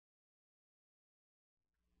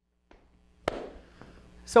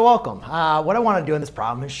So welcome. What I want to do in this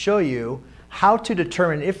problem is show you how to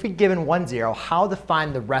determine, if we're given 1, 0, how to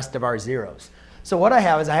find the rest of our zeros. So what I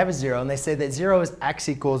have is I have a 0, and they say that 0 is x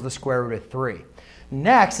equals the square root of 3.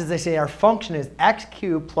 Next is they say our function is x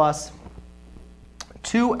cubed plus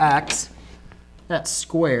 2x, that's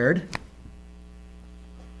squared,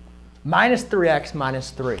 minus 3x minus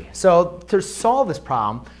 3. So to solve this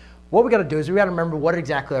problem, what we got to do is we got to remember what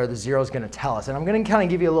exactly are the zeros going to tell us. And I'm going to kind of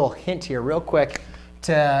give you a little hint here real quick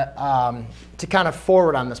to kind of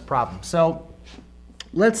forward on this problem. So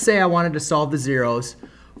let's say I wanted to solve the zeros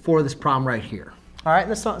for this problem right here. All right,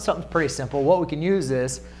 and this is something pretty simple. What we can use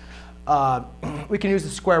is we can use the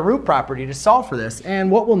square root property to solve for this. And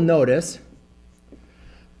what we'll notice,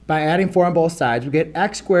 by adding 4 on both sides, we get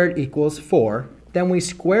x squared equals 4. Then we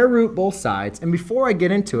square root both sides. And before I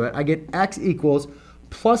get into it, I get x equals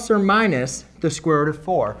plus or minus the square root of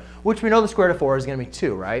 4, which we know the square root of 4 is going to be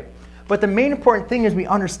 2, right? But the main important thing is we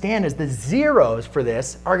understand is the zeros for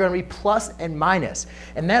this are going to be plus and minus.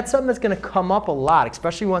 And that's something that's going to come up a lot,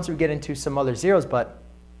 especially once we get into some other zeros, but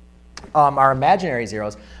our imaginary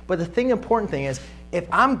zeros. But the important thing is, if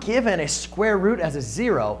I'm given a square root as a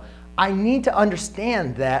 0, I need to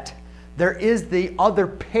understand that there is the other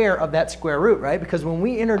pair of that square root, right? Because when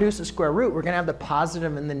we introduce a square root, we're going to have the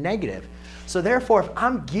positive and the negative. So therefore, if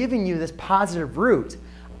I'm giving you this positive root,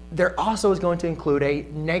 there also is going to include a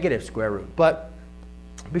negative square root. But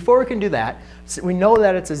before we can do that, we know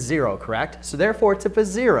that it's a 0, correct? So therefore, it's if a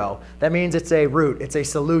 0, that means it's a root, it's a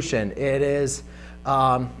solution. It is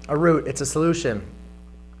a root, it's a solution.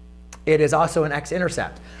 It is also an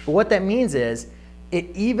x-intercept. But what that means is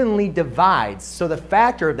it evenly divides. So the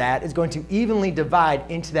factor of that is going to evenly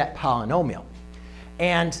divide into that polynomial.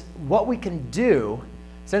 And what we can do,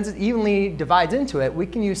 since it evenly divides into it, we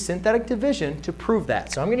can use synthetic division to prove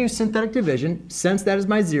that. So I'm going to use synthetic division. Since that is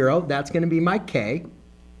my 0, that's going to be my k.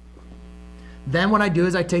 Then what I do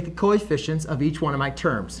is I take the coefficients of each one of my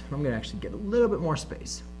terms. I'm going to actually get a little bit more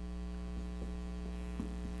space.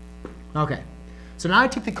 OK, so now I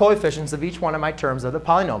took the coefficients of each one of my terms of the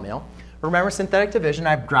polynomial. Remember synthetic division,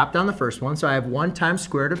 I've dropped down the first one. So I have 1 times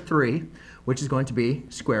square root of 3, which is going to be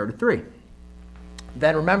square root of 3.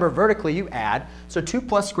 Then remember, vertically you add. So 2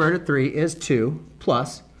 plus square root of 3 is 2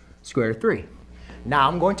 plus square root of 3. Now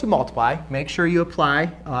I'm going to multiply. Make sure you apply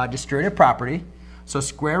distributive property. So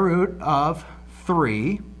square root of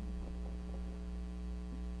 3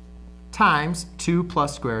 times 2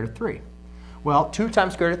 plus square root of 3. Well, 2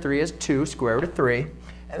 times square root of 3 is 2 square root of 3.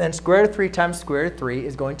 And then square root of 3 times square root of 3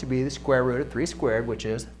 is going to be the square root of 3 squared, which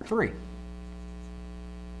is 3.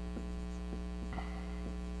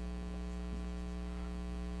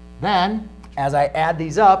 Then, as I add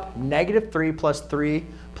these up, negative 3 plus 2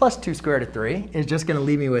 square root of 3 is just going to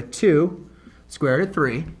leave me with 2 square root of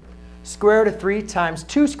 3. Square root of 3 times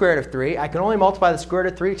 2 square root of 3, I can only multiply the square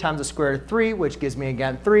root of 3 times the square root of 3, which gives me,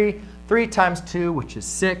 again, 3. 3 times 2, which is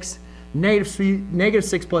 6. Negative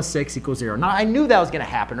 6 plus 6 equals 0. Now, I knew that was going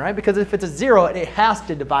to happen, right? Because if it's a 0, it has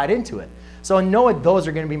to divide into it. So I know those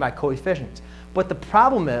are going to be my coefficients. But the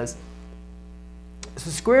problem is, so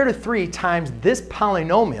square root of 3 times this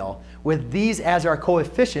polynomial with these as our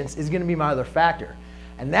coefficients is going to be my other factor.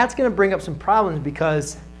 And that's going to bring up some problems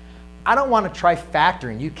because I don't want to try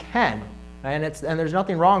factoring. You can, and there's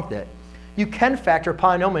nothing wrong with it. You can factor a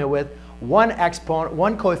polynomial with one exponent,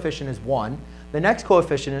 one coefficient is 1. The next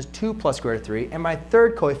coefficient is 2 plus square root of 3. And my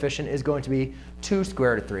third coefficient is going to be 2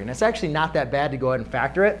 square root of 3. And it's actually not that bad to go ahead and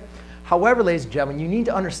factor it. However, ladies and gentlemen, you need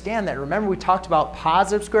to understand that. Remember, we talked about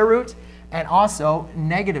positive square roots and also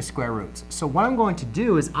negative square roots. So what I'm going to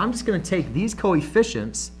do is I'm just going to take these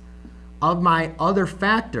coefficients of my other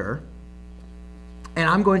factor, and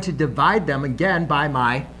I'm going to divide them again by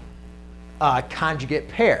my conjugate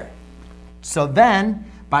pair. So then,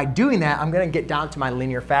 by doing that, I'm going to get down to my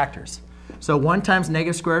linear factors. So 1 times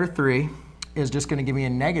negative square root of 3 is just going to give me a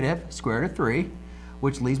negative square root of 3,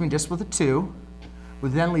 which leaves me just with a 2,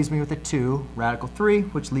 which then leaves me with a 2 radical 3,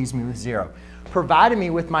 which leaves me with 0. Provided me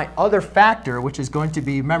with my other factor, which is going to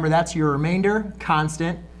be, remember, that's your remainder,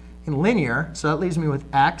 constant, and linear. So that leaves me with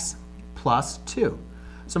x plus 2.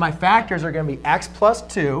 So my factors are going to be x plus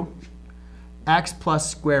 2, x plus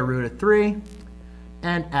square root of 3,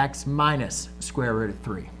 and x minus square root of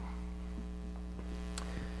 3.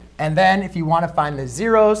 And then if you want to find the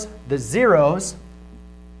zeros,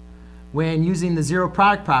 when using the zero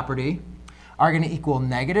product property, are going to equal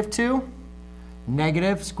negative 2,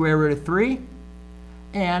 negative square root of 3,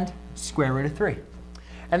 and square root of 3.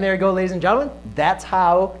 And there you go, ladies and gentlemen. That's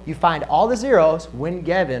how you find all the zeros when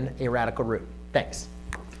given a radical root. Thanks.